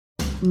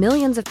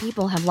Millions of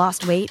people have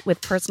lost weight with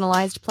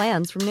personalized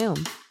plans from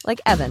Noom. Like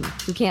Evan,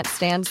 who can't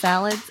stand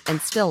salads and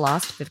still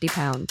lost 50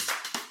 pounds.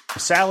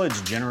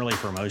 Salads generally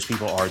for most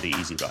people are the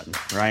easy button,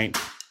 right?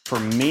 For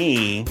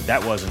me,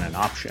 that wasn't an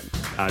option.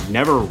 I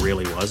never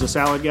really was a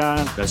salad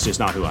guy. That's just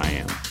not who I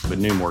am. But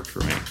Noom worked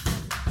for me.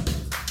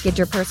 Get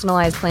your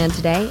personalized plan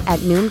today at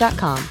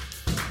Noom.com.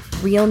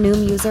 Real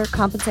Noom user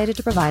compensated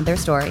to provide their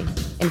story.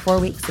 In 4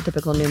 weeks, the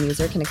typical Noom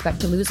user can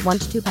expect to lose 1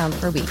 to 2 pounds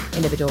per week.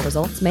 Individual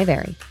results may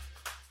vary.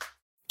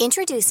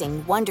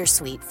 Introducing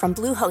Wondersuite from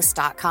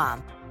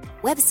Bluehost.com.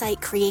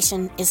 Website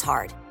creation is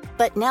hard,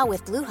 but now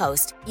with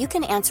Bluehost, you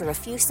can answer a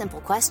few simple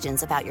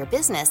questions about your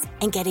business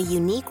and get a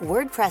unique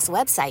WordPress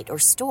website or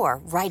store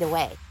right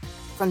away.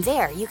 From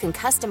there, you can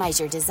customize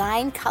your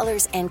design,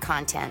 colors, and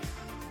content.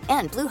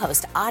 And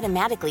Bluehost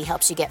automatically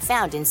helps you get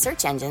found in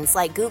search engines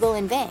like Google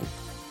and Bing.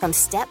 From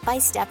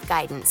step-by-step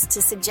guidance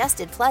to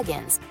suggested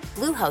plugins,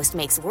 Bluehost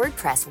makes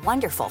WordPress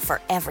wonderful for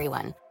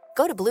everyone.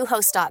 Go to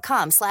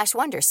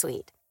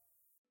bluehost.com/wondersuite.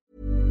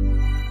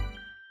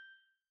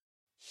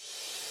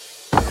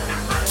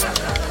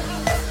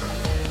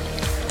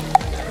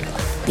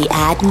 The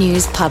Ad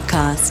News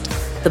Pubcast,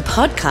 the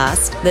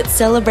podcast that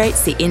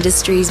celebrates the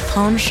industry's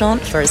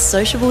penchant for a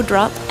sociable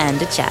drop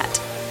and a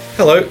chat.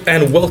 Hello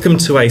and welcome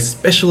to a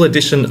special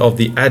edition of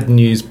the Ad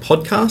News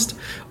Podcast.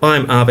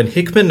 I'm Arvin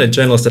Hickman, a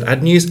journalist at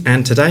Ad News,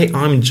 and today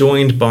I'm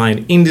joined by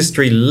an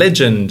industry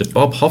legend,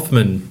 Bob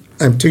Hoffman.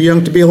 I'm too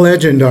young to be a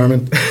legend,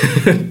 Armin.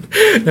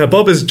 Now,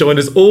 Bob has joined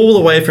us all the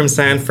way from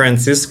San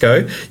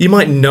Francisco. You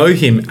might know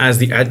him as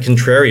the Ad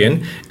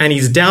Contrarian, and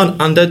he's down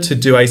under to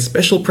do a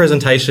special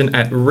presentation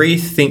at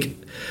Rethink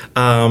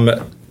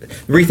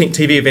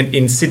TV event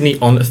in Sydney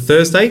on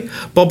Thursday.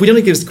 Bob, we want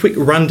to give us a quick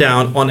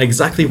rundown on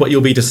exactly what you'll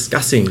be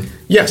discussing.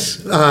 Yes,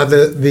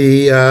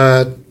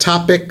 the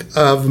topic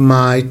of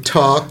my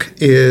talk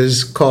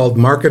is called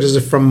Marketers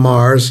Are From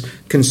Mars,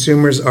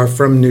 Consumers Are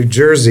From New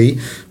Jersey,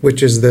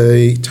 which is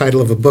the title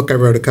of a book I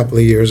wrote a couple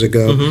of years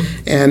ago. Mm-hmm.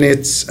 And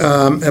it's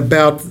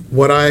about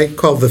what I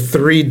call the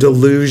three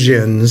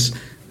delusions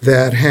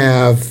that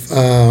have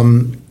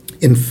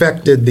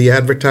infected the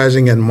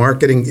advertising and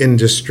marketing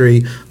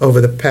industry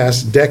over the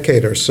past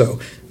decade or so.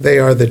 They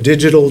are the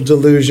digital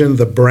delusion,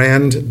 the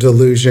brand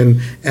delusion,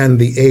 and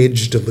the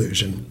age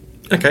delusion.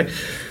 Okay.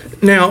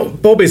 Now,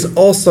 Bob is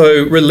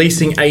also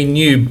releasing a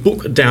new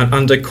book down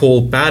under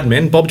called Bad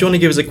Men. Bob, do you want to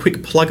give us a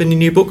quick plug on your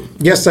new book?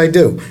 Yes, I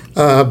do.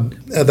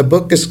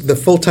 The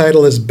full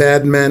title is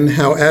Bad Men,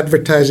 How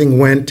Advertising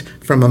Went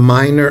from a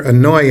Minor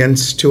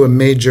Annoyance to a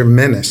Major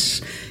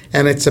Menace.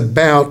 And it's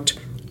about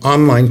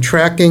online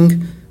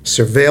tracking,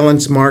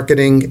 surveillance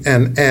marketing,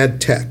 and ad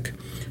tech.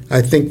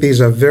 I think these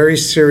are very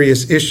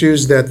serious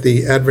issues that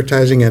the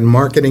advertising and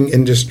marketing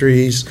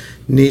industries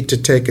need to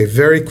take a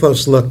very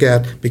close look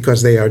at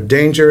because they are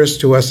dangerous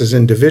to us as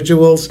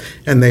individuals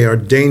and they are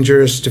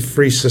dangerous to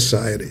free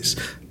societies.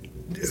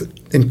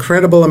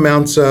 Incredible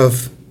amounts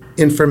of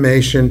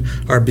information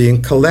are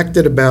being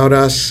collected about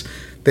us.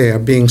 They are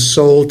being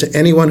sold to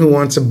anyone who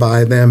wants to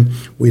buy them.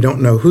 We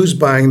don't know who's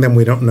buying them.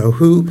 We don't know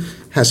who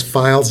has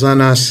files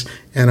on us.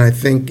 And I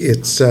think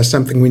it's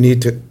something we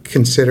need to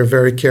consider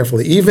very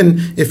carefully.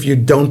 Even if you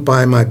don't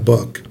buy my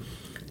book,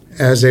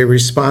 as a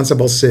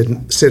responsible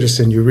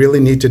citizen, you really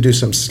need to do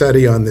some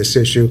study on this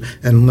issue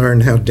and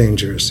learn how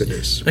dangerous it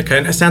is.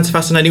 Okay, that sounds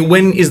fascinating.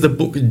 When is the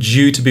book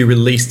due to be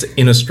released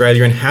in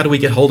Australia and how do we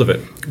get hold of it?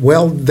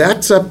 Well,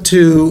 that's up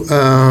to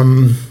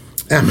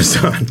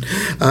Amazon.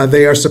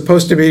 They are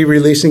supposed to be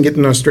releasing it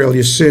in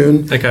Australia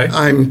soon. Okay.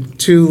 I'm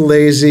too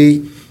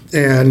lazy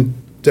and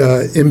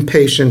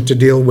impatient to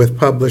deal with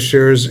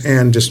publishers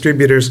and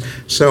distributors,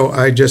 so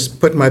I just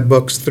put my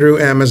books through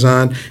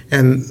Amazon,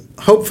 and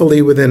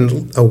hopefully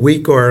within a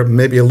week or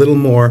maybe a little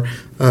more,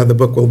 the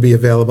book will be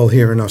available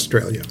here in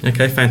Australia.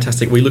 Okay,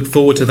 fantastic. We look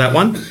forward to that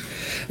one.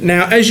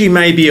 Now, as you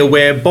may be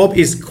aware, Bob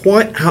is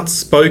quite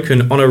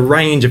outspoken on a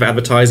range of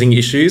advertising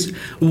issues.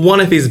 One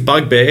of his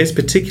bugbears,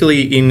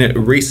 particularly in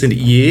recent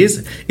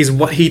years, is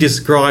what he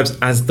describes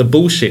as the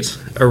bullshit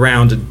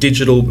around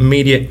digital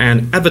media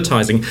and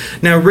advertising.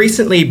 Now,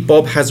 recently,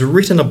 Bob has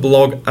written a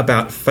blog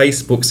about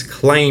Facebook's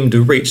claimed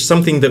reach,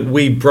 something that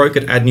we broke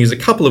at Ad News a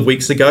couple of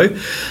weeks ago.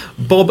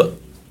 Bob,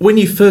 when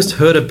you first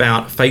heard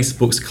about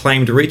Facebook's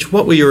claimed reach,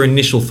 what were your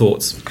initial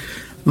thoughts?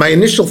 My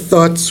initial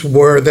thoughts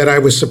were that I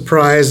was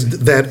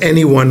surprised that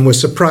anyone was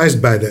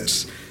surprised by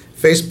this.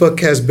 Facebook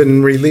has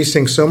been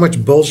releasing so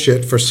much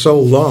bullshit for so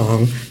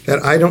long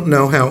that I don't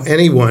know how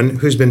anyone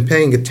who's been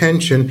paying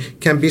attention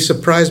can be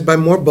surprised by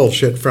more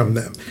bullshit from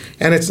them.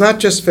 And it's not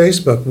just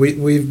Facebook.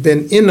 We've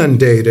been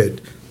inundated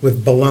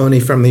with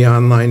baloney from the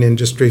online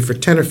industry for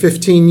 10 or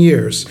 15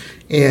 years.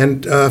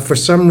 And for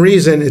some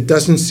reason, it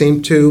doesn't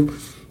seem to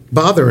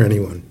bother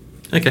anyone.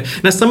 Okay.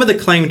 Now, some of the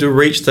claimed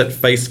reach that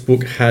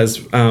Facebook has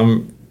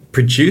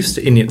produced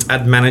in its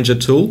ad manager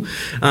tool,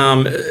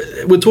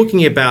 we're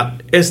talking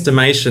about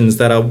estimations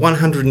that are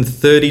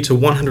 130 to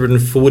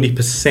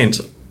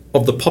 140%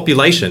 of the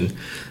population.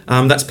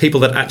 That's people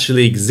that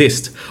actually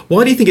exist.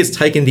 Why do you think it's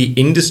taken the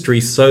industry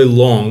so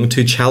long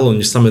to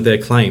challenge some of their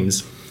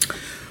claims?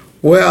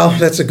 Well,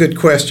 that's a good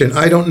question.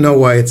 I don't know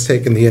why it's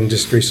taken the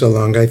industry so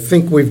long. I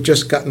think we've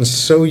just gotten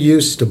so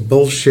used to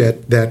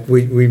bullshit that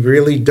we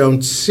really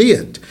don't see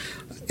it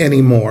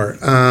anymore.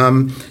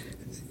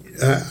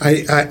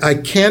 I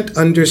can't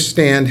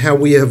understand how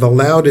we have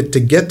allowed it to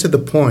get to the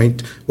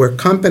point where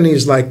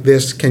companies like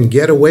this can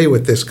get away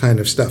with this kind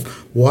of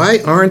stuff. Why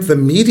aren't the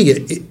media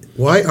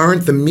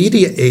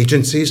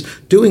agencies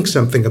doing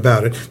something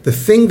about it? The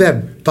thing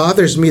that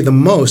bothers me the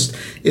most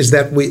is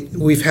that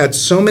we've had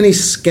so many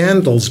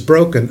scandals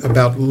broken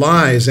about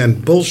lies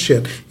and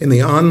bullshit in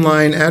the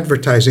online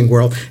advertising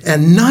world,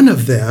 and none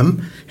of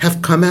them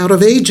have come out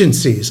of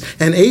agencies.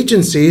 And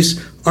agencies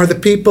are the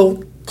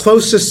people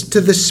closest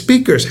to the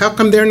speakers. How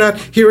come they're not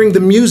hearing the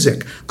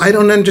music? I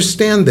don't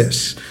understand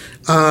this.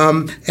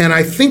 And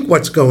I think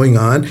what's going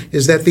on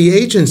is that the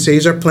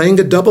agencies are playing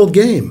a double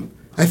game.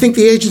 I think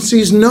the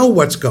agencies know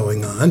what's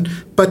going on,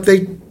 but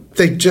they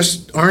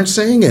just aren't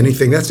saying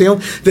anything. That's the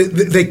only.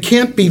 They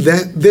can't be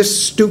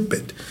this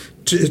stupid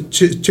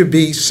to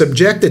be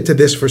subjected to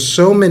this for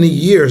so many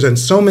years and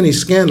so many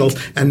scandals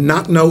and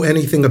not know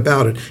anything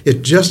about it.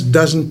 It just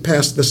doesn't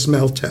pass the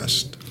smell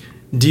test.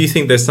 Do you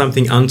think there's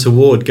something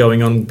untoward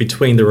going on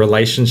between the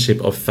relationship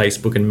of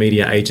Facebook and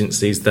media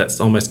agencies that's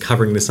almost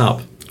covering this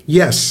up?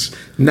 Yes.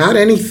 Not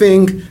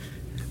anything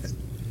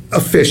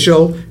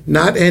official,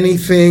 not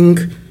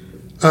anything,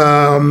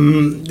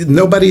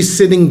 nobody's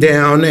sitting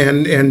down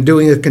and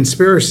doing a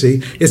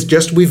conspiracy. It's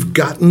just we've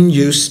gotten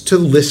used to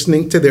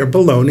listening to their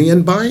baloney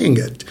and buying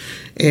it.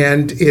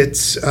 And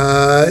it's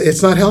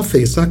not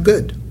healthy. It's not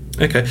good.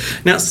 Okay.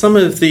 Now, some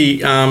of the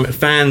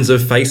fans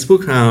of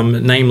Facebook,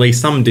 namely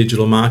some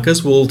digital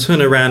marketers, will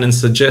turn around and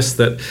suggest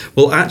that,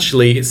 well,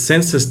 actually,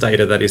 census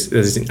data that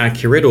is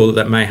inaccurate or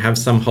that may have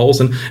some holes,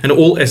 and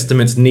all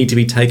estimates need to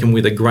be taken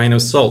with a grain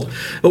of salt.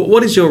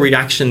 What is your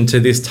reaction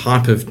to this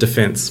type of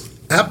defense?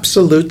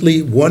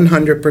 Absolutely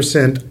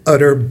 100%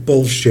 utter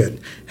bullshit.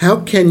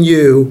 How can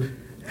you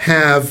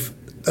have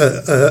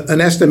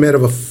an estimate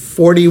of a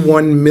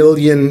 41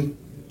 million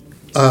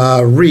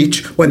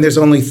reach when there's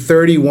only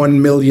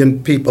 31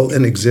 million people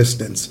in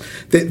existence?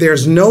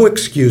 There's no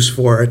excuse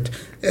for it.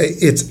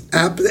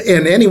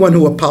 And anyone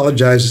who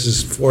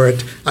apologizes for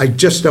it, I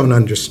just don't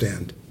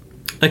understand.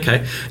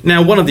 Okay.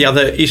 Now, one of the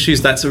other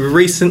issues that's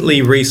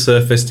recently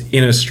resurfaced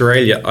in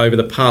Australia over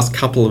the past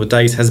couple of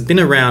days has been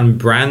around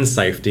brand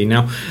safety.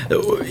 Now,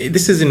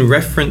 this is in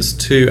reference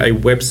to a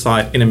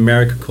website in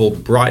America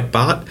called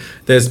Breitbart.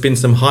 There's been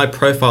some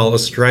high-profile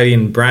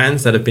Australian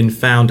brands that have been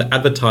found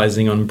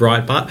advertising on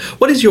Breitbart.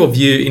 What is your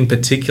view in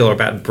particular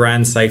about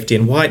brand safety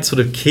and why it sort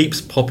of keeps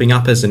popping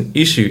up as an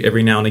issue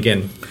every now and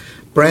again?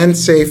 Brand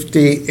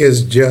safety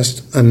is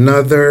just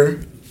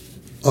another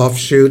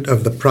offshoot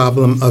of the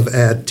problem of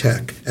ad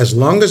tech. As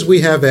long as we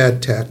have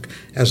ad tech,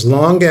 as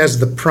long as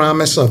the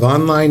promise of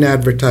online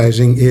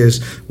advertising is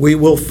we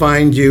will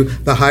find you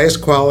the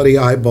highest quality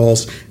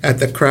eyeballs at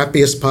the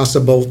crappiest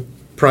possible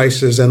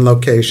prices and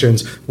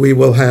locations, we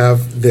will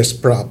have this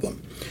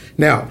problem.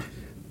 Now,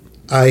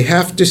 I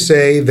have to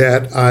say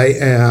that I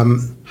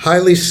am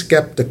highly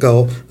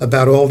skeptical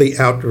about all the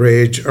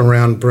outrage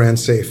around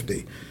brand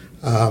safety.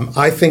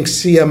 I think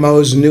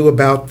CMOs knew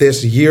about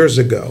this years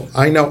ago.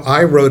 I know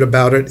I wrote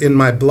about it in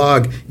my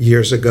blog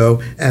years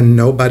ago, and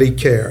nobody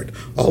cared.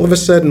 All of a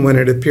sudden, when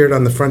it appeared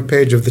on the front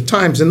page of the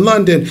Times in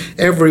London,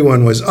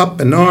 everyone was up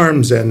in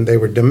arms, and they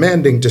were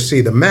demanding to see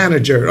the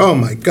manager. Oh,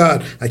 my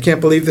God, I can't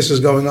believe this is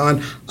going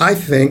on. I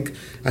think,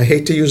 I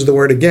hate to use the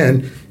word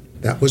again,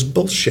 that was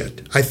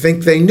bullshit. I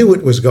think they knew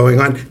it was going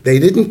on. They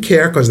didn't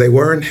care because they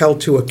weren't held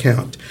to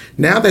account.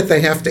 Now that they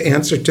have to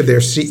answer to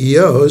their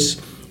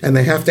CEOs, and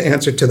they have to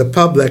answer to the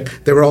public,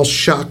 they're all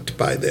shocked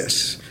by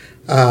this.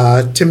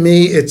 To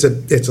me, it's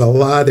a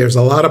lot. There's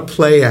a lot of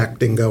play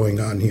acting going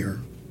on here.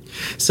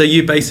 So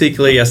you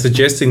basically are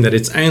suggesting that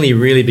it's only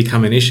really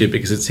become an issue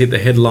because it's hit the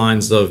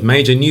headlines of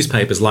major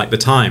newspapers like The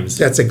Times.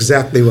 That's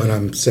exactly what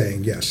I'm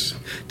saying, yes.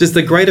 Does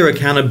the greater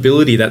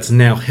accountability that's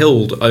now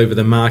held over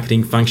the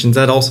marketing functions,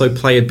 that also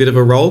play a bit of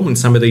a role in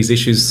some of these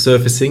issues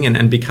surfacing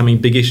and becoming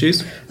big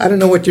issues? I don't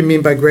know what you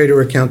mean by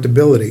greater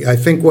accountability. I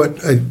think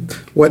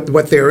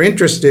what they're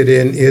interested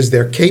in is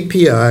their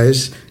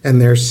KPIs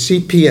and their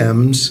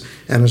CPMs,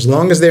 and as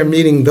long as they're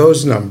meeting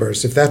those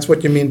numbers, if that's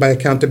what you mean by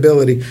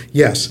accountability,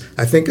 yes.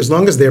 I think as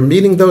long as they're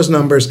meeting those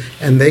numbers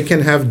and they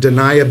can have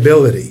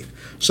deniability,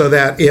 so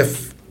that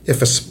if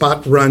a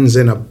spot runs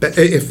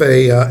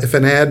if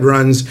an ad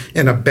runs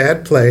in a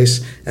bad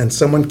place and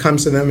someone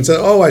comes to them and says,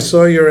 "Oh, I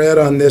saw your ad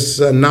on this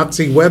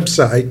Nazi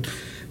website,"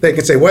 they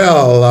can say,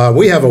 well,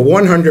 we have a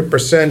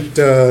 100%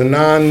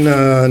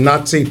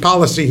 non-Nazi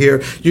policy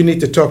here. You need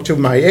to talk to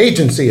my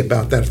agency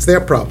about that. It's their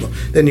problem.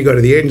 Then you go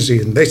to the agency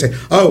and they say,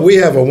 oh, we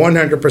have a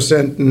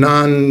 100%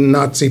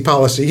 non-Nazi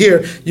policy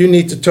here. You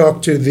need to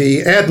talk to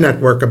the ad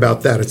network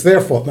about that. It's their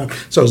fault.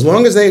 So as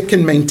long as they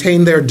can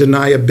maintain their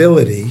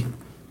deniability,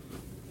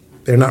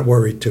 they're not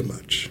worried too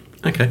much.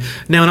 Okay.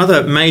 Now,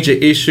 another major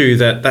issue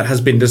that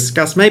has been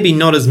discussed, maybe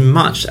not as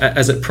much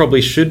as it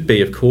probably should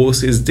be, of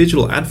course, is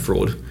digital ad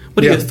fraud.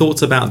 What are your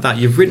thoughts about that?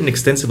 You've written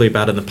extensively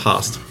about it in the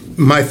past.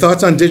 My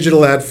thoughts on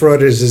digital ad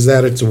fraud is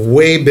that it's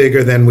way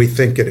bigger than we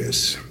think it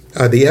is.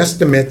 The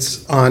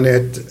estimates on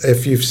it,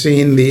 if you've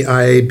seen the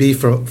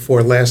IAB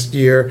for last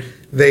year,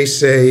 they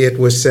say it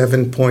was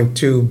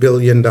 $7.2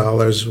 billion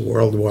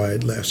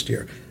worldwide last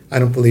year. I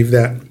don't believe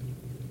that.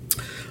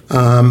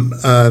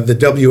 The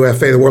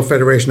WFA, the World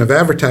Federation of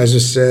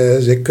Advertisers,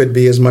 says it could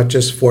be as much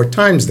as 4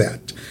 times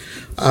that.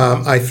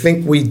 I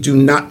think we do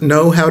not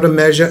know how to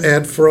measure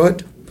ad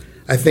fraud.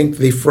 I think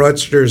the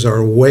fraudsters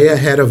are way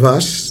ahead of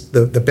us.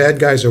 The bad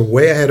guys are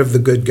way ahead of the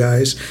good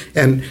guys.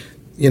 And,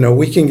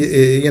 we can,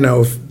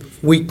 if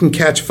we can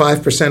catch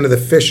 5% of the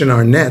fish in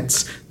our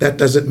nets, that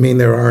doesn't mean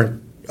there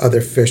aren't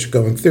other fish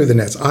going through the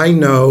nets. I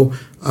know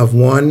of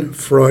one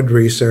fraud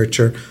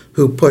researcher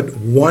who put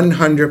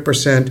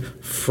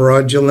 100%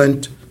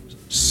 fraudulent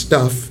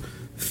stuff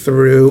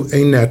through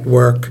a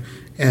network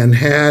and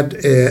had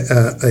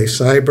a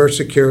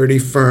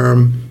cybersecurity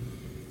firm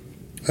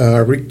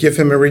give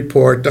him a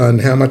report on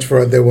how much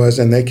fraud there was,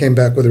 and they came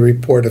back with a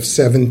report of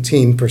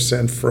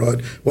 17%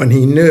 fraud when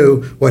he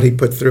knew what he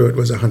put through it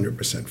was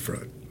 100%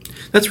 fraud.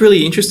 That's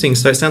really interesting.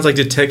 So it sounds like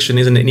detection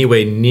isn't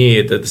anywhere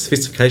near the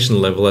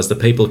sophistication level as the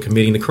people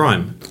committing the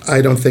crime.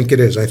 I don't think it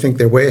is. I think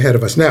they're way ahead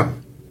of us. Now,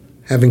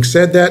 having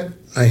said that,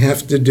 I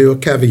have to do a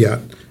caveat.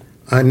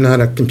 I'm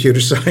not a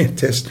computer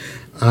scientist.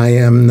 I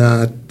am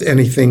not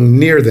anything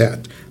near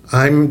that.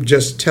 I'm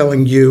just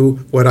telling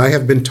you what I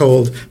have been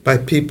told by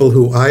people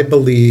who I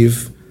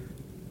believe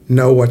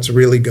know what's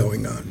really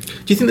going on.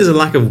 Do you think there's a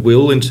lack of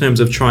will in terms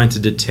of trying to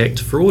detect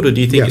fraud, or do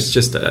you think Yes. it's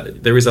just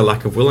there is a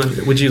lack of will?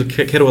 And would you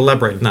care to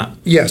elaborate on that?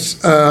 Yes.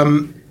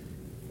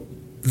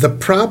 The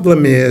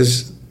problem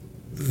is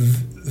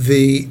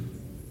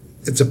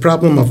it's a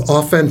problem of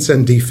offense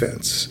and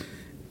defense.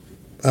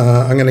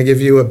 I'm going to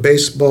give you a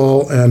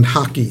baseball and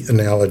hockey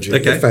analogy,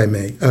 Okay. if I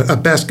may. A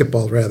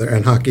basketball, rather,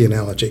 and hockey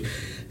analogy.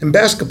 In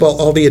basketball,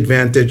 all the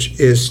advantage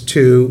is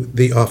to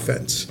the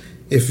offense.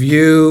 If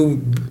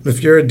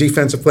you're a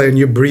defensive player and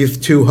you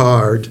breathe too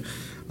hard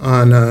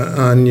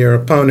on your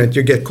opponent,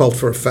 you get called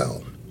for a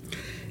foul.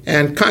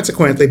 And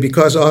consequently,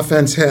 because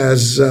offense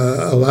has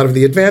a lot of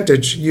the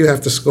advantage, you have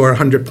to score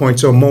 100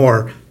 points or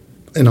more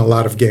in a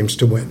lot of games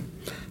to win.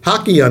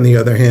 Hockey, on the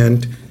other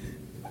hand,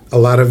 a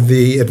lot of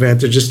the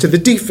advantages to the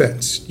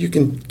defense. You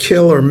can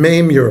kill or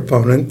maim your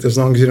opponent as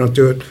long as you don't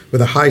do it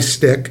with a high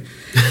stick.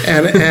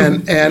 And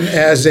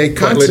as a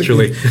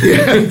literally.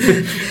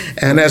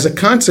 And as a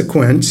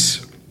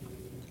consequence,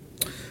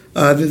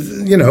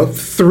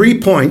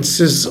 3 points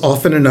is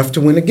often enough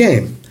to win a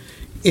game.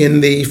 In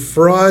the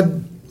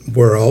fraud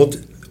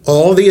world,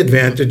 all the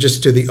advantages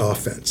to the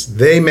offense.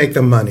 They make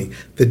the money.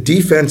 The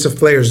defensive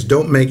players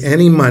don't make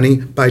any money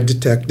by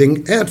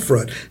detecting ad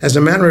fraud. As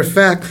a matter of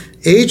fact,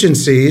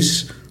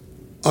 agencies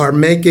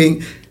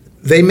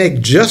they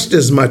make just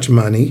as much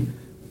money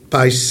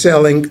by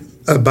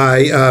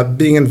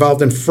being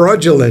involved in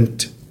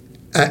fraudulent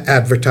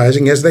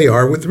advertising as they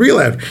are with real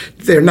ad.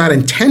 They're not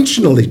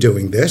intentionally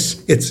doing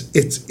this.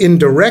 It's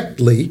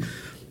indirectly.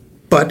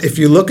 But if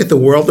you look at the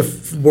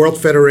World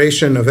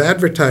Federation of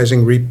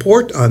Advertising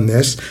report on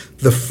this,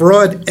 the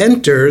fraud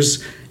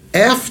enters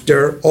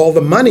after all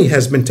the money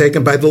has been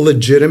taken by the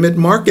legitimate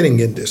marketing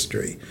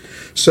industry.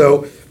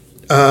 So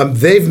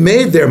they've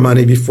made their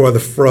money before the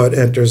fraud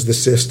enters the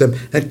system,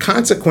 and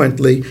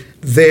consequently,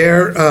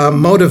 their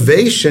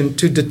motivation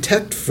to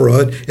detect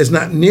fraud is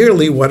not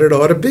nearly what it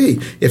ought to be.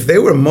 If they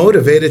were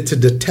motivated to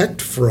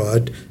detect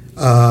fraud,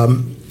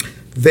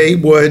 there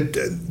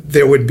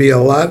would be a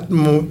lot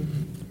more.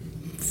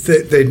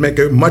 They'd make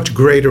a much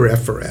greater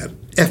effort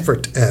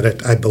at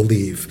it, I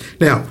believe.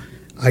 Now,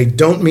 I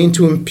don't mean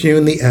to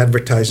impugn the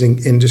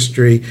advertising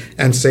industry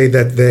and say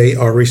that they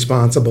are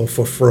responsible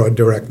for fraud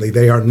directly.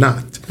 They are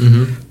not.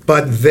 Mm-hmm.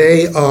 But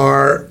they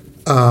are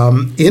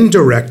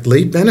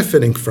indirectly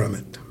benefiting from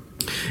it.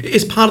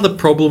 Is part of the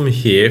problem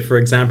here, for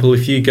example,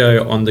 if you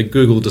go on the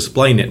Google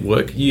Display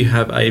Network, you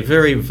have a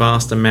very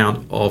vast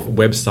amount of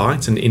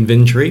websites and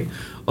inventory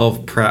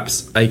of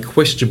perhaps a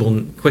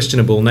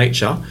questionable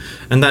nature,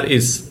 and that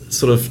is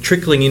sort of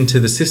trickling into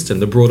the system,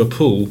 the broader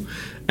pool,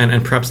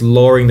 and perhaps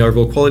lowering the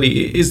overall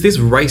quality. Is this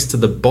race to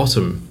the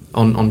bottom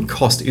on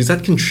cost, is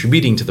that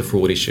contributing to the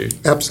fraud issue?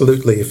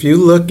 Absolutely. If you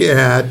look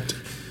at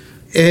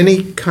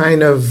any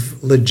kind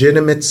of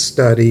legitimate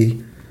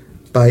study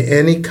by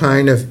any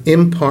kind of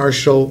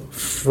impartial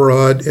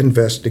fraud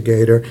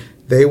investigator,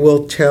 they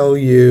will tell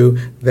you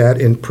that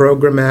in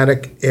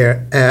programmatic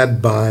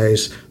ad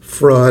buys,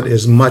 fraud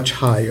is much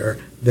higher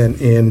than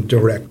in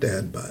direct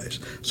ad buys.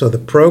 So the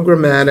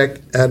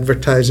programmatic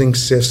advertising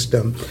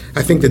system,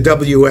 I think the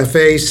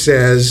WFA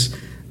says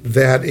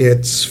that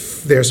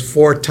there's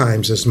 4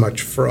 times as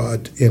much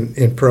fraud in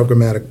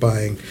programmatic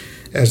buying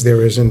as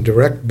there is in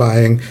direct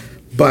buying.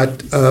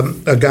 But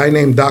a guy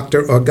named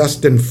Dr.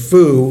 Augustin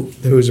Fu,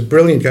 who's a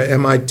brilliant guy,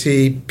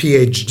 MIT,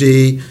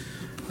 PhD,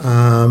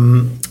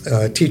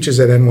 teaches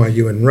at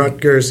NYU and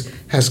Rutgers,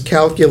 has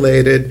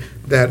calculated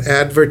that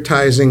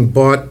advertising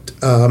bought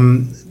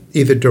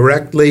either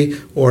directly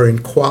or in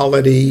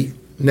quality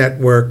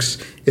networks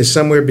is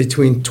somewhere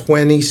between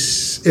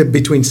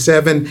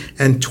 7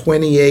 and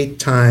 28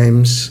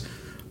 times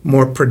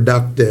more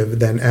productive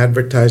than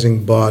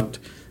advertising bought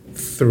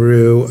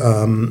through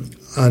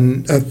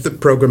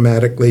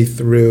programmatically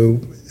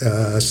through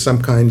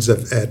some kinds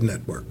of ad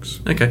networks.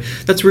 Okay,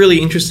 that's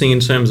really interesting in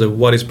terms of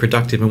what is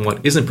productive and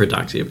what isn't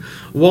productive.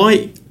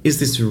 Why is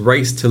this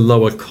race to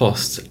lower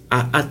costs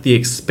at the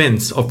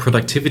expense of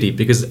productivity?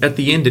 Because at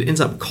the end, it ends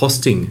up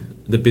costing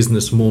the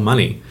business more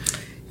money.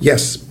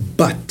 Yes,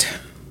 but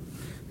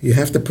you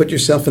have to put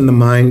yourself in the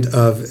mind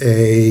of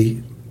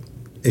a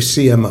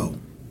CMO.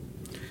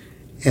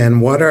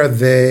 And what are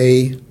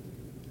they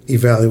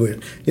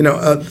evaluating?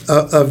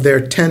 Of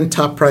their 10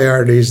 top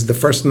priorities, the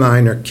first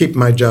 9 are keep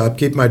my job,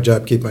 keep my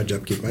job, keep my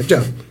job, keep my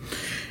job.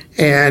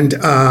 And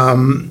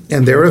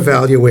they're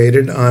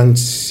evaluated on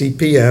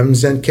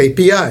CPMs and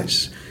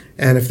KPIs.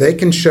 And if they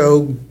can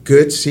show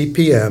good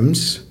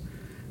CPMs,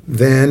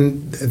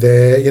 then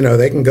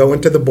they can go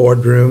into the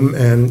boardroom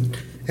and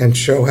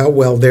show how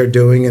well they're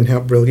doing and how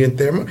brilliant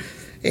they're.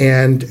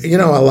 And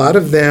a lot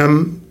of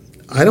them,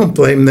 I don't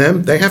blame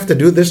them. They have to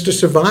do this to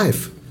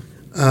survive.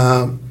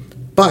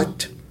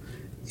 But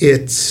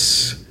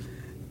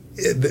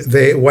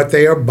what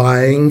they are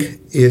buying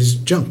is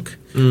junk.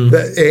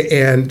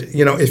 And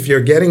if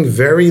you're getting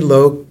very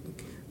low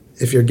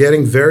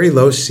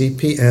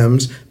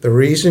CPMs, the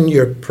reason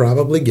you're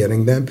probably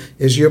getting them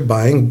is you're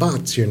buying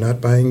bots. You're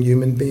not buying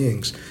human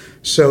beings.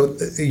 So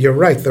you're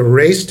right. The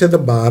race to the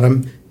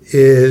bottom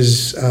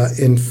is,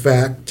 in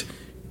fact,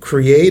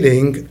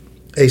 creating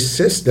a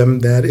system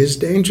that is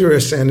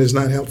dangerous and is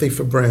not healthy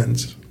for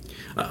brands.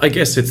 I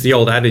guess it's the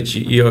old adage,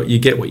 you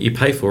get what you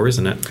pay for,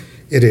 isn't it?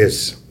 It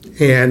is.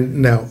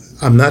 And now,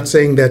 I'm not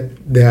saying that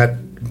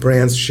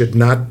brands should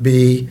not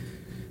be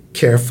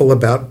careful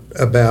about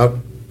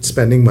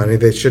spending money.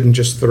 They shouldn't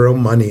just throw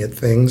money at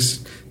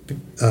things.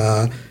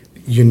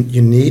 You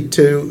need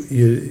to,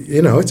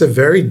 it's a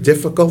very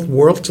difficult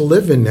world to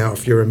live in now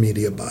if you're a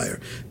media buyer.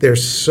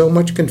 There's so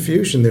much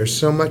confusion. There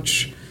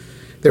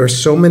are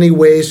so many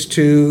ways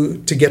to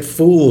get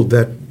fooled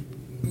that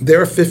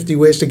there are 50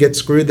 ways to get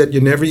screwed that you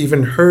never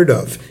even heard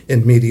of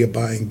in media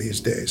buying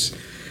these days.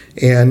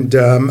 And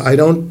I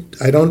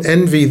don't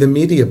envy the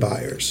media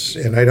buyers,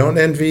 and I don't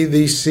envy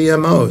the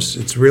CMOs.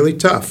 It's really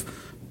tough.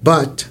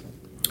 But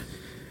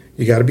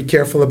you got to be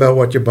careful about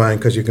what you're buying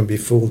because you can be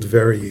fooled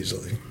very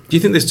easily. Do you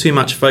think there's too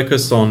much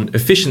focus on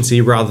efficiency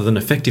rather than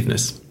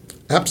effectiveness?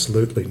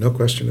 Absolutely, no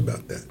question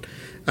about that.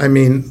 I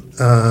mean,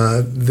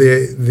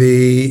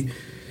 the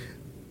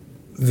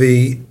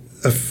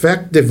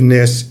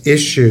effectiveness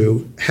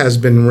issue has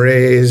been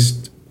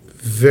raised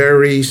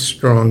very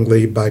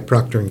strongly by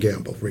Procter &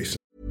 Gamble recently.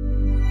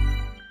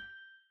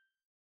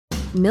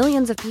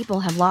 Millions of people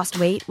have lost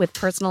weight with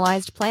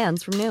personalized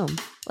plans from Noom,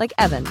 like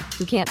Evan,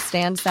 who can't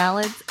stand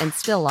salads and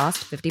still lost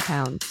 50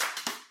 pounds.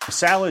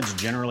 Salads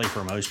generally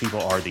for most people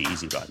are the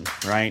easy button,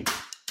 right?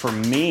 For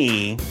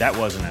me, that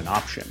wasn't an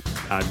option.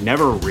 I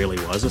never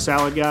really was a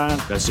salad guy.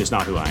 That's just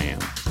not who I am.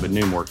 But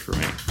Noom worked for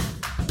me.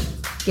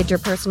 Get your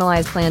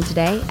personalized plan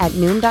today at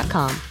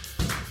Noom.com.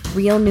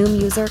 Real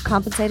Noom user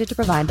compensated to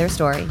provide their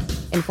story.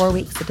 In 4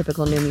 weeks, the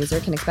typical Noom user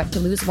can expect to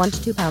lose 1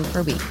 to 2 pounds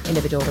per week.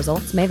 Individual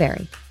results may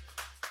vary.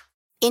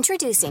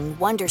 Introducing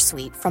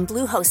Wondersuite from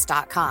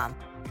Bluehost.com.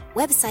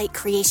 Website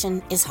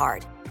creation is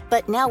hard,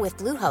 but now with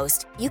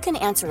Bluehost, you can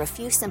answer a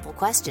few simple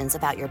questions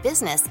about your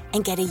business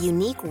and get a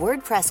unique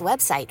WordPress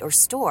website or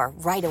store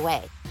right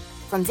away.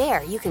 From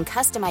there, you can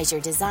customize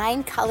your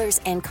design, colors,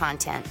 and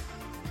content.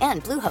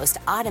 And Bluehost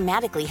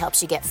automatically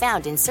helps you get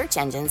found in search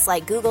engines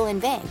like Google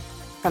and Bing.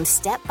 From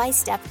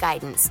step-by-step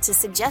guidance to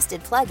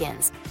suggested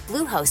plugins,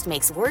 Bluehost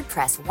makes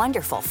WordPress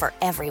wonderful for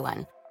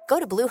everyone. Go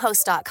to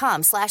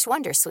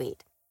bluehost.com/wondersuite.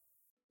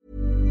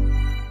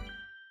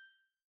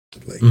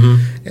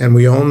 And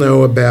we all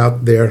know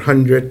about their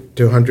 $100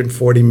 to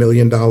 $140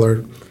 million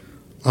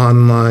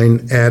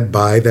online ad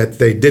buy that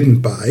they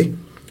didn't buy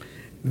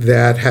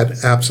that had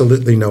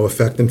absolutely no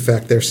effect. In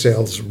fact, their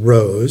sales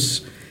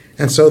rose.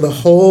 And so the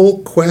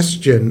whole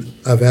question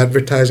of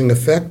advertising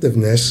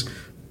effectiveness,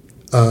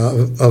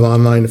 of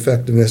online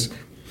effectiveness,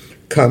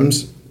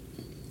 comes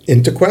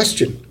into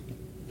question.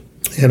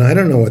 And I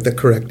don't know what the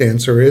correct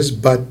answer is,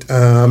 but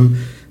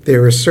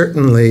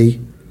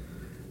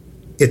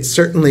it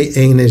certainly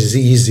ain't as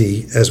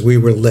easy as we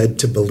were led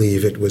to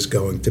believe it was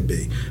going to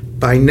be.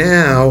 By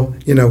now,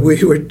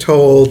 we were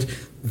told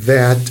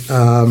that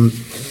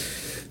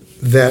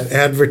that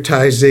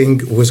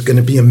advertising was going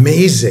to be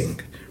amazing,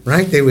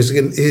 right?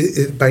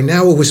 By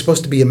now it was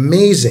supposed to be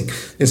amazing.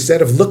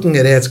 Instead of looking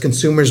at ads,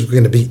 consumers were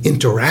going to be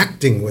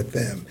interacting with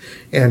them.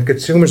 And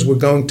consumers were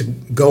going to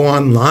go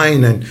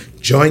online and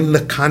join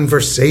the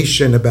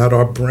conversation about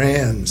our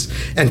brands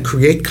and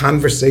create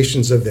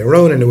conversations of their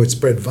own, and it would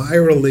spread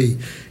virally.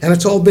 And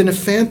it's all been a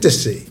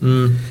fantasy.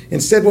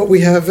 Instead, what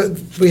we have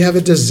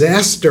a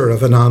disaster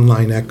of an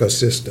online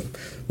ecosystem.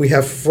 We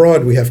have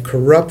fraud, we have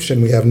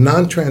corruption, we have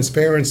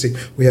non-transparency,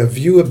 we have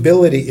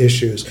viewability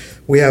issues,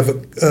 We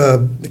have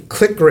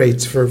click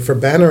rates for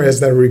banner ads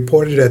that are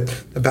reported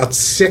at about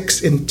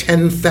 6 in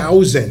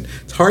 10,000.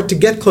 It's hard to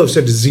get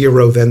closer to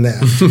zero than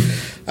that.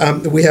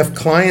 We have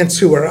clients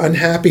who are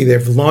unhappy.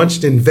 They've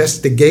launched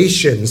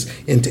investigations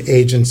into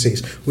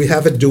agencies. We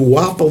have a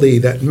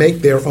duopoly that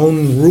make their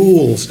own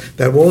rules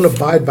that won't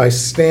abide by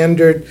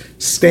standards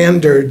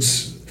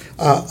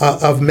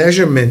of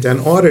measurement and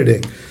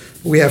auditing.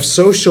 We have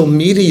social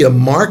media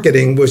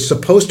marketing, which is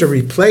supposed to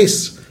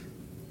replace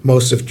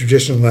most of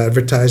traditional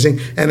advertising,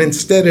 and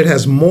instead it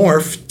has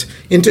morphed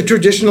into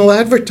traditional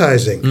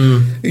advertising.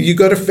 You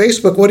go to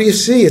Facebook, what do you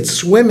see? It's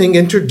swimming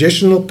in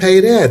traditional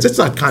paid ads. It's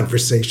not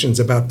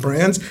conversations about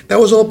brands. That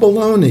was all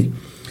baloney.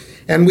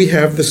 And we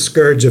have the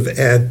scourge of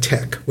ad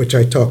tech, which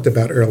I talked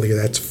about earlier.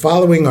 That's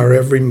following our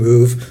every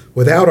move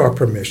without our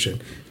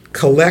permission,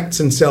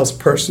 collects and sells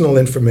personal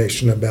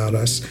information about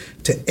us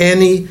to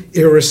any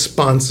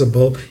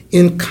irresponsible,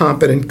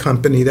 incompetent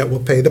company that will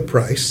pay the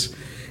price.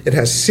 It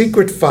has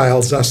secret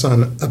files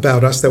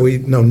about us that we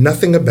know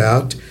nothing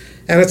about,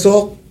 and it's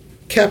all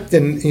kept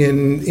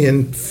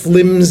in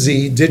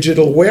flimsy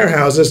digital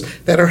warehouses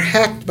that are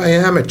hacked by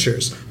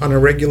amateurs on a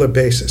regular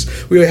basis.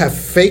 We have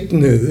fake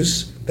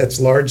news that's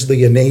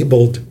largely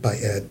enabled by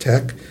ad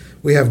tech.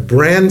 We have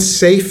brand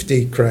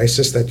safety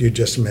crisis that you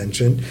just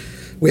mentioned.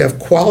 We have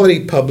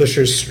quality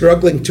publishers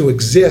struggling to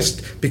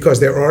exist because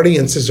their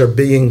audiences are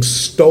being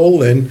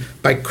stolen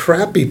by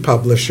crappy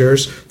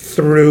publishers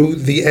through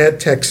the ad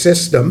tech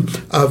system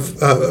of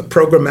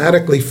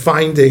programmatically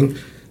finding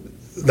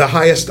the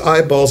highest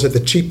eyeballs at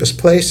the cheapest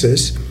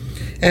places.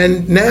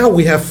 And now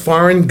we have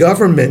foreign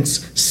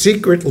governments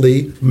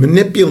secretly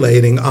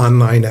manipulating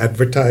online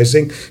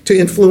advertising to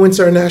influence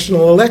our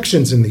national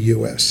elections in the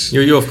U.S.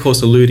 You're of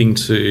course alluding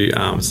to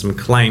some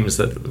claims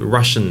that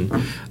Russian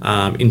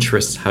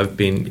interests have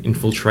been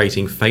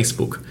infiltrating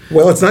Facebook.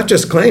 Well, it's not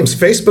just claims.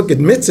 Facebook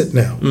admits it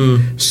now.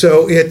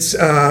 So it's,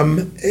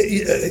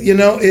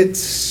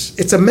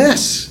 it's a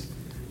mess.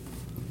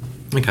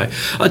 Okay.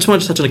 I just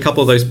wanted to touch on a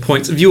couple of those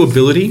points.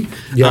 Viewability.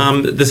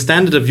 Yep. The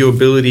standard of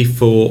viewability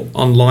for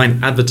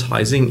online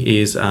advertising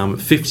is 50%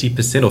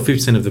 or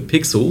 50% of the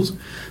pixels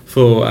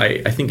for,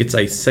 I think it's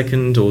a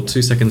second or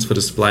 2 seconds for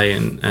display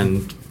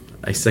and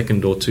a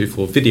second or two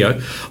for video.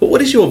 Well,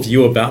 what is your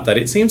view about that?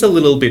 It seems a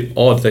little bit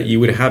odd that you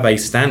would have a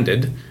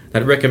standard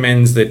that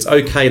recommends that it's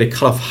okay to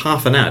cut off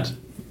half an ad.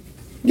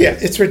 Yeah,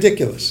 it's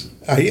ridiculous.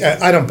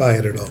 I don't buy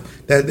it at all.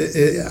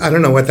 I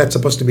don't know what that's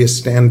supposed to be a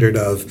standard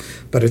of,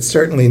 but it's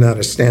certainly not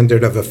a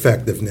standard of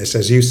effectiveness.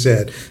 As you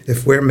said,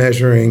 if we're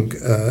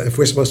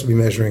supposed to be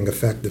measuring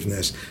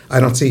effectiveness,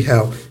 I don't see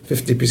how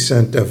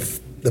 50%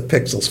 of the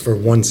pixels for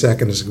 1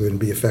 second is going to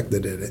be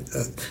effective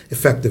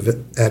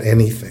at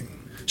anything.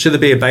 Should there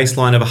be a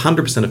baseline of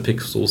 100% of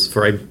pixels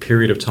for a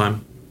period of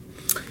time?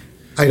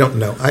 I don't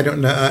know.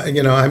 I'm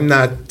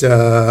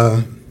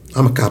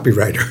a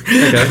copywriter.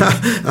 Okay.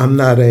 I'm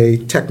not a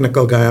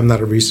technical guy. I'm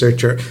not a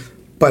researcher.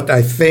 But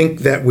I think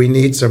that we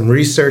need some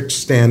research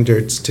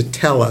standards to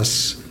tell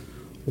us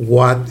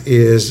what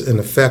is an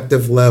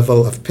effective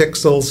level of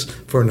pixels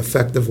for an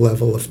effective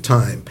level of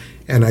time.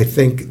 And I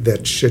think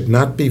that should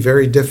not be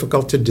very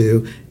difficult to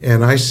do.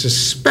 And I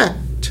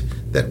suspect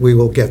that we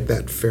will get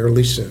that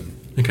fairly soon.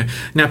 Okay.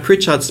 Now,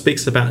 Pritchard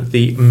speaks about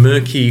the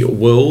murky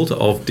world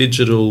of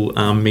digital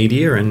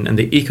media and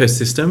the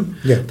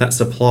ecosystem that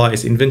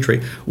supplies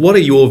inventory. What are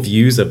your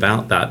views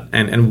about that,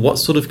 and what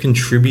sort of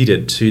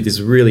contributed to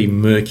this really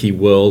murky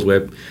world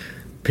where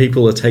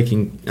people are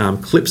taking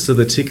clips of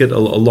the ticket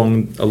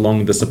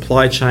along the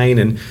supply chain,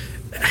 and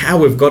how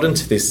we've got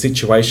into this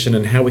situation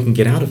and how we can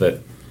get out of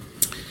it?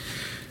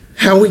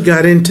 How we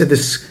got into the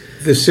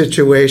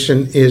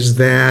situation is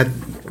that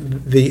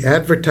the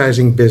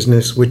advertising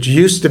business, which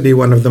used to be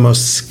one of the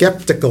most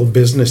skeptical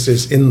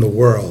businesses in the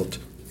world,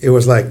 it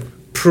was like,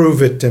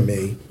 prove it to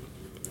me,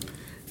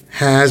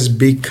 has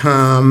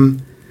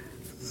become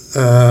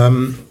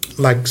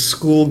like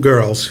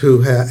schoolgirls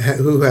who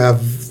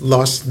have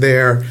lost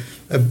their,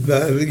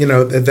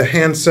 the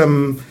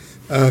handsome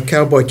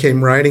cowboy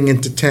came riding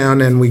into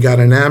town and we got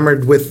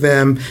enamored with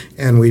them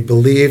and we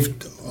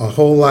believed a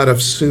whole lot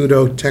of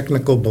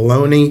pseudo-technical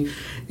baloney.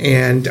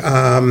 And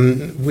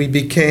we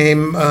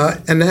became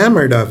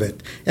enamored of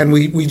it. And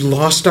we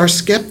lost our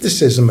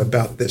skepticism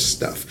about this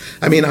stuff.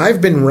 I mean, I've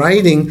been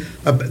writing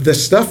the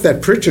stuff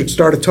that Pritchard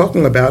started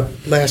talking about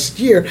last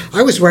year.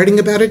 I was writing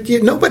about it.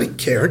 Nobody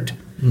cared.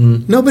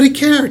 Nobody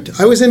cared.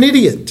 I was an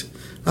idiot.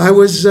 I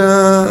was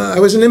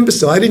an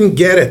imbecile. I didn't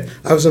get it.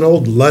 I was an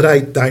old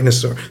Luddite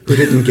dinosaur who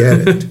didn't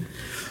get it.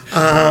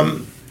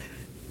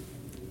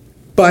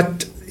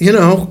 But,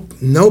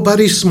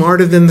 nobody's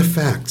smarter than the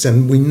facts,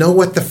 and we know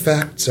what the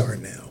facts are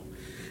now.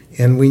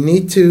 And we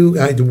need to,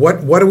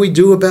 what do we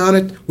do about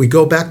it? We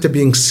go back to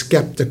being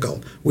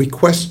skeptical. We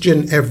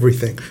question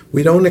everything.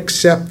 We don't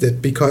accept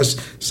it because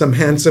some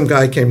handsome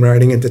guy came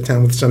riding into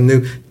town with some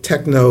new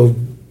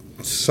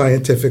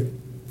techno-scientific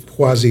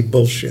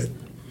quasi-bullshit.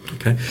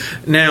 Okay.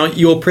 Now,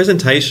 your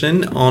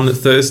presentation on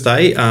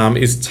Thursday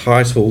is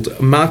titled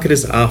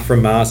Marketers Are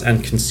from Mars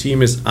and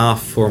Consumers Are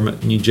from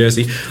New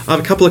Jersey. I have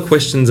a couple of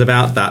questions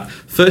about that.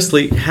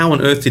 Firstly, how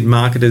on earth did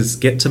marketers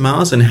get to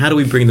Mars and how do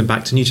we bring them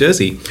back to New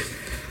Jersey?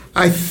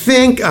 I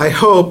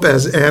hope,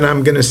 and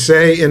I'm going to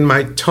say in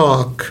my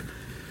talk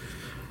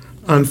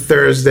on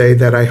Thursday,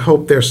 that I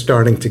hope they're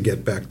starting to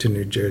get back to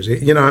New Jersey.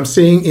 You know, I'm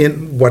seeing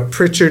in what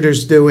Pritchard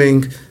is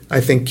doing. I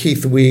think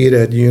Keith Weed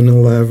at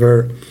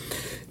Unilever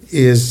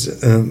is,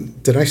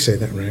 did I say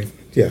that right?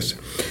 Yes.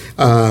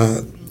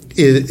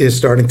 Is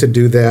starting to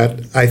do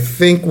that. I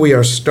think we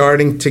are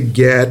starting to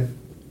get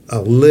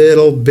a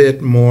little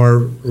bit more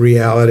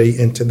reality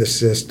into the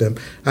system.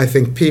 I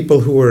think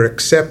people who were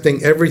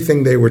accepting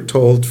everything they were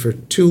told for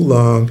too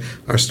long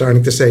are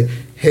starting to say,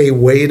 hey,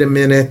 wait a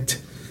minute,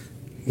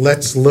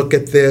 let's look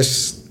at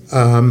this.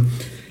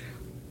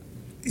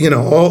 You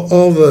know,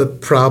 all the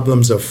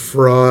problems of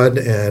fraud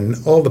and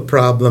all the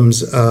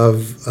problems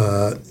of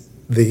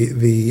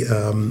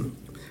the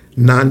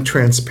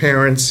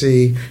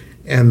non-transparency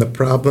and the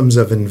problems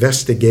of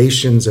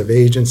investigations of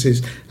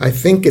agencies, I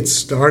think it's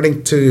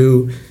starting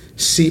to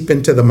seep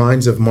into the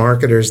minds of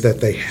marketers that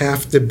they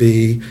have to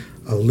be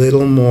a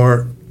little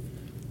more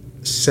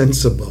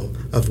sensible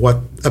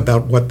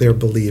about what they're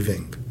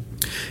believing.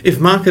 If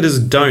marketers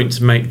don't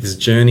make this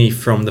journey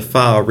from the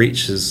far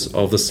reaches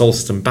of the solar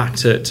system back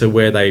to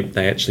where they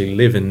actually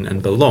live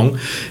and belong,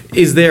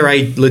 is there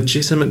a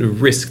legitimate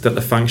risk that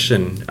the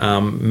function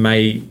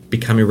may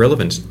become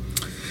irrelevant?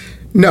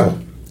 No.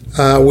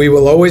 We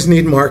will always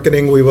need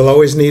marketing. We will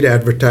always need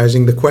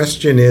advertising. The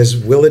question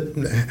is,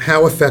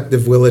 how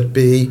effective will it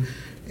be,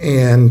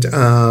 and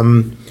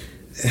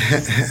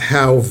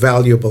how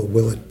valuable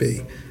will it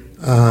be?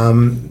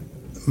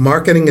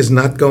 Marketing is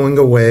not going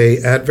away.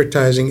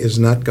 Advertising is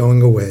not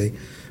going away.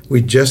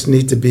 We just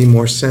need to be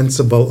more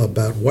sensible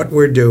about what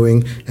we're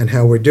doing and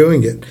how we're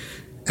doing it.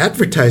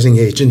 Advertising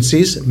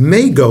agencies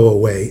may go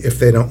away if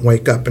they don't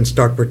wake up and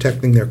start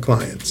protecting their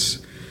clients.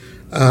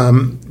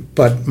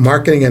 But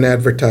marketing and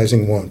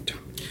advertising won't.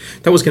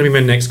 That was going to be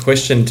my next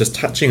question, just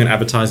touching on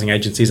advertising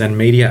agencies and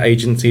media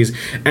agencies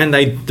and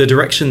the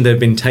direction they've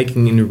been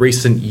taking in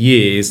recent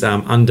years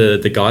under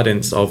the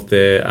guidance of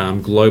their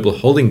global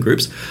holding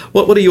groups.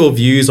 What are your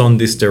views on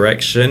this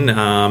direction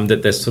that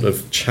they're sort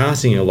of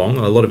charting along?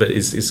 A lot of it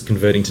is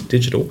converting to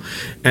digital.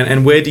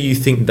 And where do you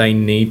think they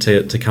need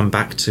to come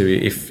back to,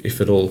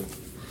 if at all?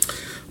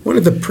 One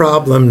of the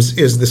problems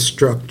is the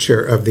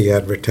structure of the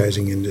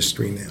advertising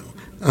industry now.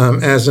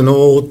 As an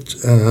old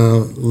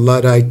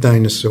Luddite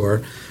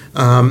dinosaur,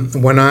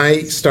 when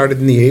I started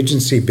in the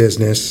agency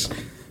business,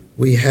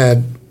 we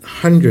had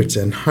hundreds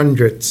and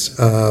hundreds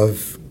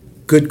of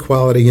good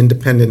quality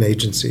independent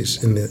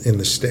agencies in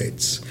the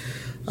States.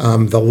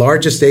 The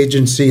largest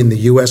agency in the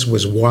U.S.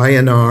 was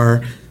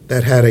Y&R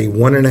that had a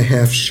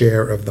 1.5%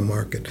 share of the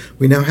market.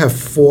 We now have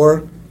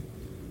 4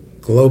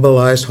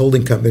 globalized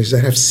holding companies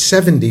that have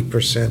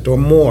 70% or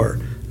more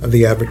of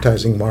the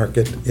advertising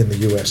market in the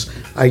U.S.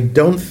 I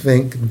don't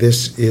think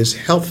this is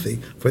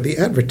healthy for the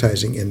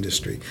advertising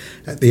industry.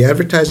 The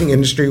advertising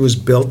industry was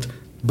built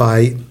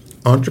by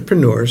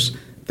entrepreneurs.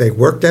 They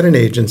worked at an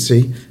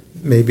agency.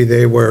 Maybe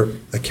they were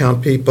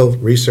account people,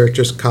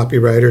 researchers,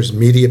 copywriters,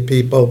 media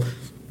people,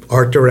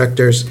 art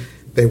directors.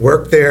 They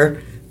worked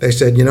there. They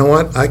said, you know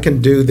what, I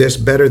can do this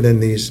better than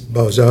these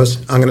bozos.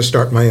 I'm going to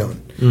start my own.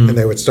 And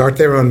they would start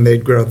their own and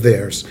they'd grow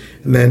theirs.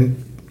 And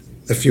then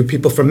a few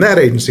people from that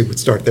agency would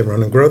start their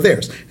own and grow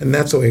theirs. And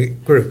that's the way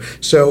it grew.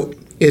 So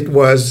it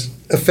was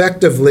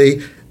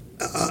effectively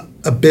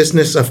a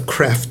business of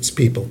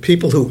craftspeople,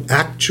 people who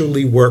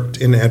actually worked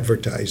in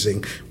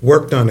advertising,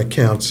 worked on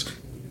accounts,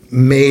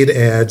 made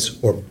ads,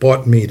 or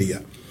bought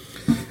media.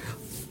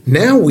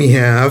 Now we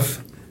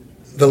have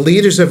the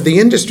leaders of the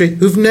industry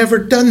who've never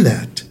done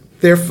that.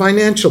 They're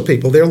financial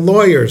people, they're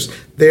lawyers,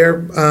 they're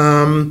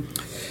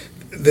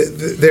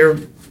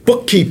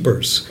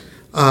bookkeepers.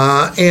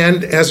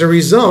 And as a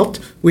result,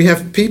 we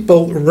have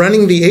people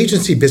running the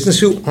agency business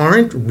who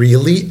aren't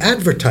really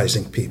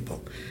advertising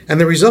people. And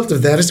the result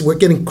of that is we're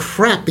getting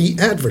crappy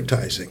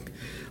advertising.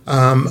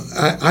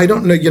 I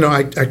don't know,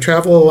 I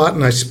travel a lot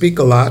and I speak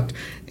a lot.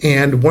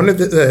 And one of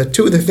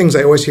two of the things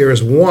I always hear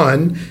is,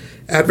 one,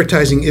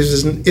 advertising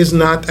is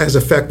not as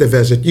effective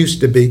as it used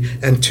to be.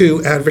 And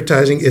 2,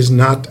 advertising is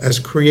not as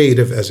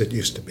creative as it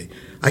used to be.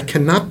 I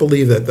cannot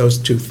believe that those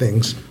two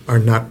things are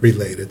not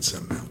related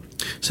somehow.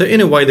 So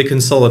in a way, the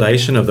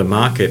consolidation of the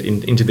market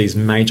into these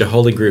major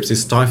holding groups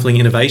is stifling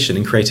innovation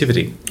and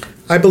creativity.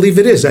 I believe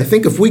it is. I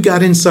think if we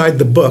got inside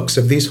the books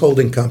of these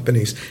holding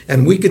companies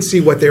and we could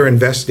see what they're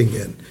investing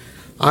in,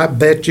 I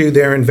bet you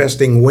they're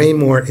investing way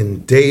more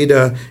in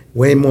data,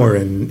 way more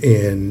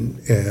in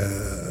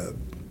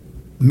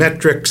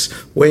metrics,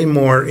 way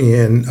more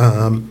in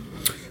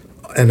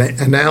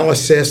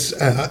analysis,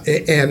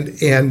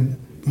 and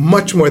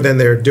much more than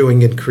they're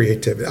doing in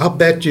creativity. I'll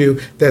bet you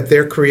that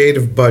their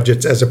creative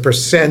budgets as a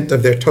percent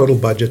of their total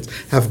budgets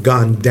have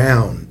gone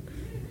down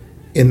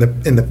in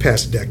the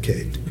past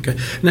decade. Okay.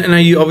 Now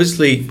you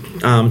obviously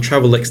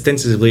travel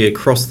extensively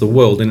across the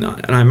world, and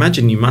I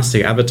imagine you must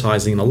see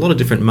advertising in a lot of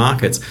different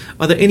markets.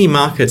 Are there any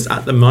markets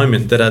at the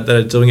moment that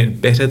are doing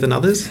it better than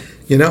others?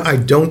 I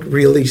don't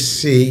really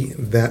see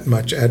that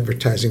much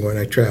advertising when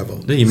I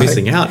travel. No, you're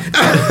missing out.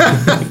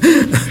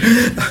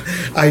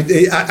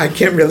 I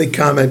can't really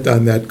comment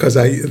on that because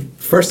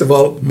first of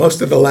all,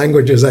 most of the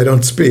languages I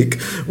don't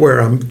speak where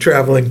I'm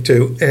traveling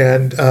to,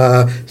 and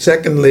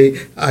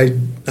secondly,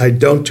 I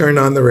don't turn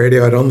on the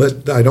radio. I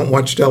don't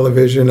watch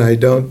television. I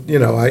don't.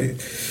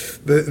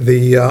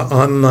 The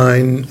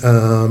online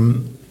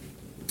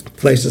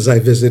places I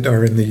visit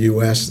are in the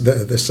U.S.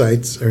 The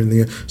sites are in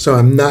the. So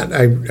I'm not.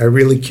 I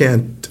really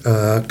can't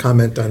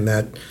comment on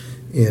that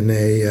in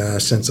a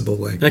sensible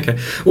way. Okay.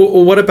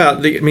 Well, what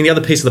about the other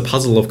piece of the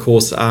puzzle, of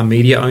course, are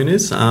media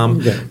owners.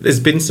 There's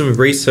been some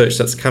research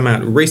that's come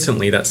out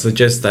recently that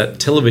suggests that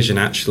television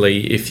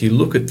actually, if you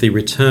look at the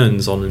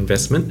returns on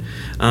investment,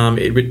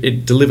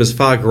 it delivers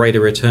far greater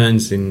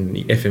returns in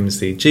the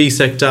FMCG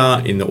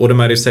sector, in the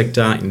automotive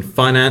sector, in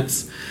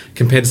finance,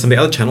 compared to some of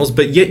the other channels,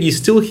 but yet you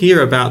still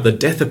hear about the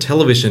death of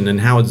television and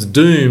how it's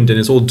doomed and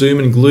it's all doom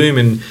and gloom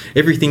and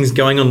everything's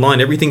going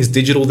online, everything's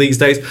digital these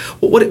days.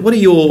 What are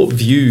your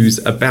views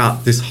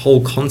about this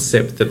whole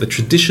concept that the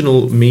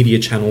traditional media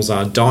channels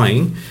are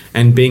dying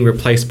and being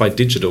replaced by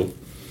digital?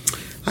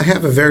 I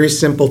have a very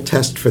simple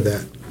test for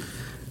that.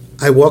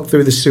 I walk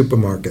through the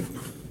supermarket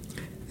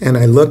and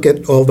I look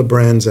at all the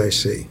brands I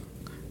see.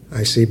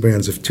 I see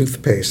brands of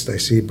toothpaste, I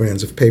see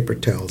brands of paper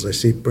towels, I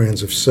see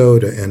brands of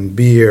soda and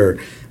beer,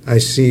 I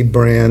see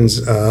brands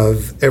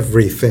of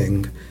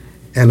everything,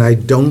 and I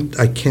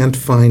can't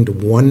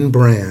find one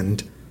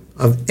brand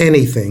of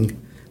anything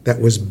that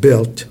was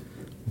built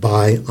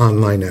by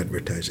online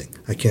advertising.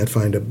 I can't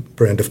find a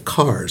brand of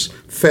cars,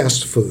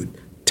 fast food,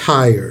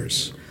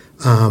 tires.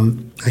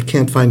 I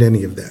can't find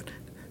any of that.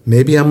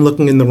 Maybe I'm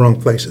looking in the wrong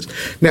places.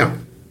 Now,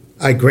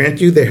 I grant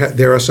you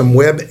there are some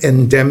web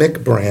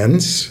endemic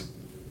brands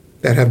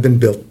that have been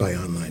built by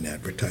online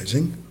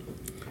advertising.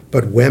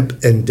 But web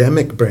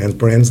endemic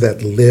brands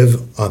that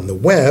live on the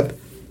web,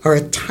 are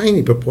a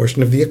tiny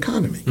proportion of the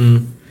economy.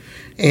 Mm.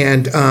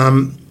 And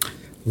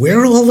where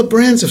are all the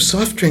brands of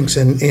soft drinks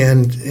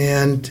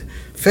and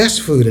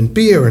fast food and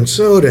beer and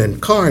soda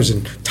and cars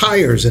and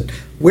tires? And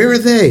where are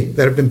they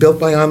that have been built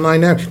by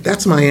online advertising?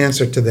 That's my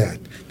answer to that.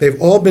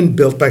 They've all been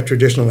built by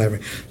traditional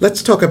advertising.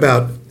 Let's talk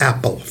about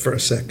Apple for a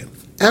second.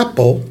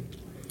 Apple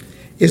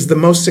is the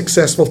most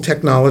successful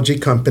technology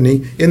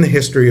company in the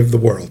history of the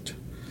world.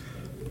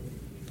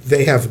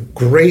 They have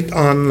great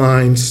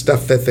online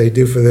stuff that they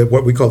do for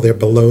what we call their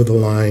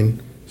below-the-line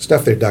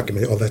stuff. They're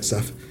documenting all that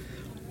stuff.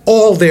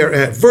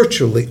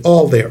 Virtually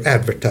all their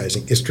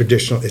advertising is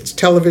traditional. It's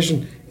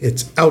television,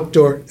 it's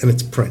outdoor, and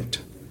it's print.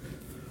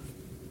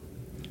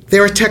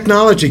 They're a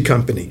technology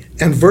company,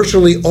 and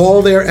virtually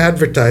all their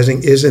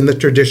advertising is in the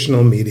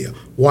traditional media.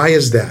 Why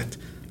is that?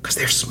 Because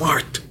they're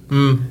smart.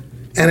 Mm.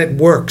 And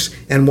it works.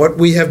 And what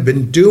we have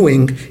been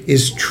doing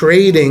is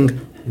trading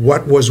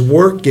what was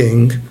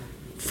working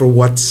for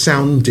what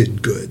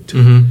sounded good.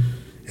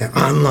 Mm-hmm.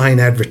 Online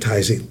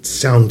advertising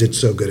sounded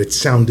so good. It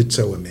sounded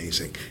so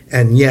amazing.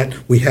 And yet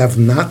we have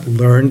not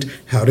learned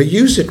how to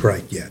use it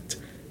right yet.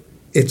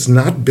 It's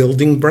not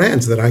building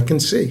brands that I can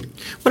see.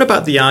 What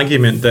about the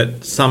argument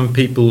that some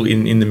people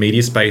in the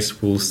media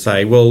space will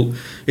say, well,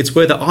 it's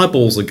where the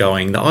eyeballs are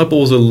going. The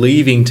eyeballs are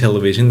leaving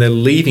television, they're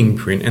leaving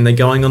print, and they're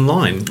going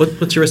online.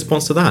 What's your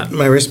response to that?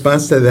 My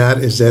response to that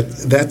is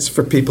that's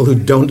for people who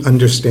don't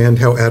understand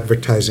how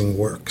advertising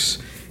works.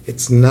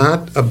 It's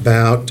not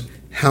about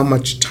how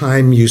much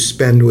time you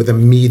spend with a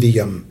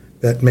medium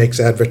that makes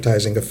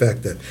advertising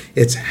effective.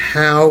 It's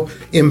how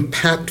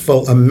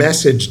impactful a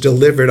message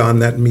delivered on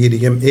that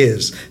medium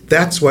is.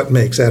 That's what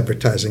makes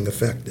advertising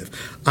effective.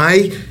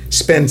 I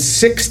spend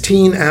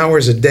 16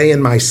 hours a day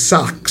in my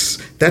socks.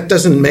 That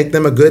doesn't make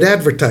them a good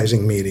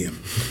advertising medium.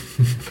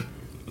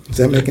 Does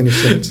that make any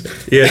sense?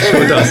 Yeah,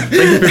 it does. Thank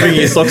you for bringing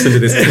your socks into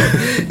this.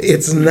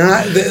 It's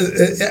not.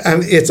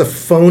 It's a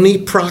phony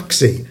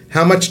proxy.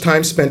 How much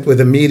time spent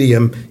with a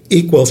medium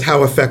equals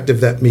how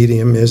effective that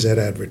medium is at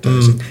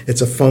advertising. Mm.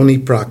 It's a phony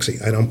proxy.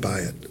 I don't buy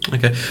it.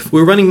 Okay.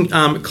 We're running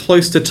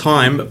close to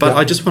time, but yeah.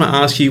 I just want to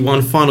ask you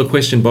one final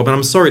question, Bob, and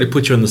I'm sorry to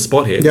put you on the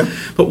spot here, yeah.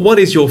 But what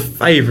is your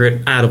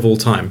favorite ad of all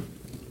time?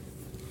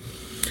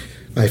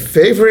 My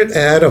favorite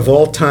ad of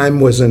all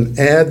time was an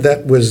ad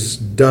that was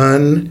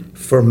done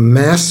for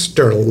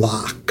Master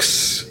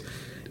Locks.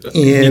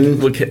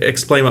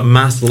 Explain what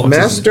Master Locks is.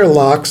 Master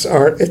Locks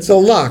it's a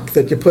lock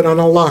that you put on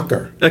a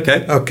locker.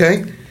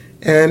 Okay?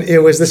 And it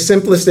was the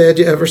simplest ad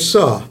you ever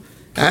saw.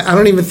 I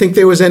don't even think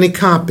there was any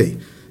copy.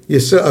 You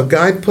saw a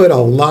guy put a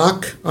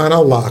lock on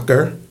a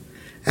locker,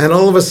 and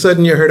all of a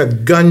sudden you heard a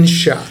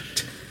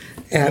gunshot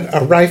and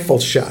a rifle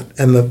shot,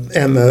 and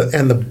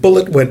the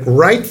bullet went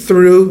right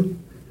through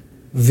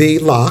the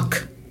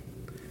lock,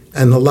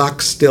 and the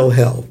lock still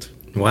held.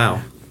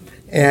 Wow.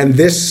 And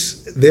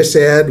this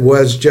ad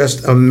was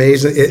just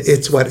amazing.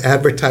 It's what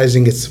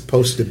advertising is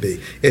supposed to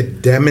be.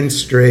 It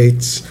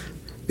demonstrates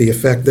the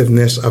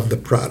effectiveness of the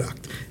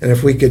product. And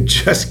if we could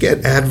just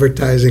get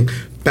advertising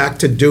back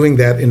to doing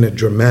that in a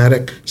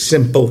dramatic,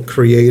 simple,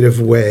 creative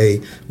way,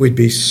 we'd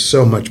be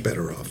so much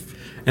better off.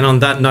 And on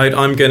that note,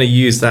 I'm going to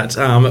use that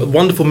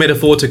wonderful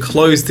metaphor to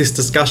close this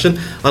discussion.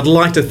 I'd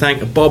like to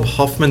thank Bob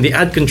Hoffman, the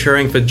Ad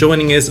Contrarian, for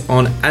joining us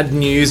on Ad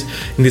News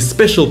in this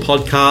special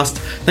podcast.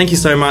 Thank you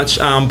so much,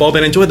 Bob,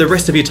 and enjoy the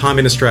rest of your time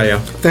in Australia.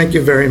 Thank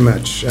you very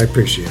much. I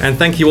appreciate it. And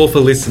thank you all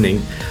for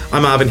listening.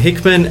 I'm Arvin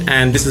Hickman,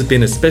 and this has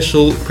been a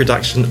special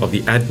production of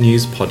the Ad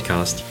News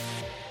podcast.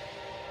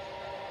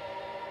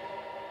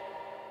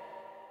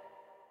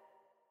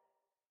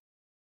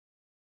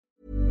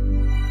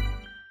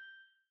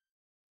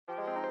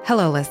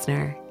 Hello,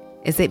 listener.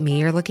 Is it me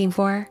you're looking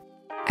for?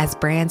 As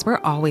brands, we're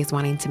always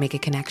wanting to make a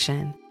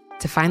connection,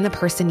 to find the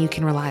person you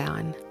can rely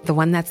on, the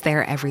one that's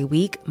there every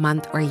week,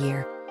 month, or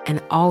year,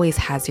 and always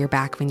has your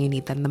back when you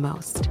need them the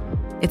most.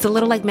 It's a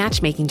little like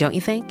matchmaking, don't you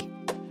think?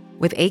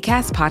 With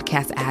Acast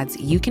podcast ads,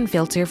 you can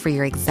filter for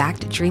your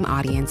exact dream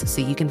audience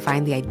so you can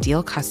find the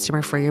ideal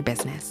customer for your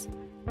business.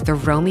 The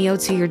Romeo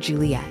to your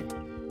Juliet,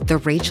 the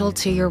Rachel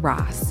to your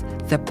Ross,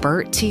 the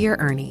Bert to your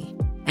Ernie,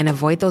 and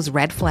avoid those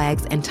red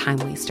flags and time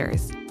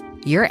wasters.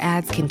 Your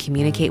ads can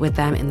communicate with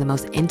them in the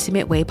most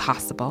intimate way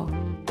possible.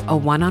 A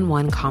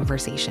one-on-one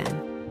conversation,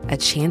 a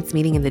chance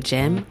meeting in the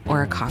gym,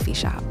 or a coffee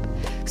shop.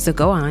 So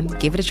go on,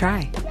 give it a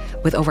try.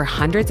 With over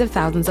hundreds of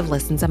thousands of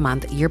listens a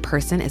month, your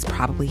person is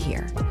probably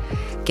here.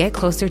 Get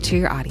closer to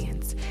your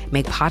audience.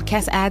 Make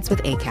podcast ads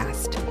with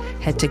Acast.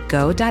 Head to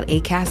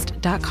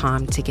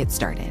go.acast.com to get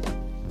started.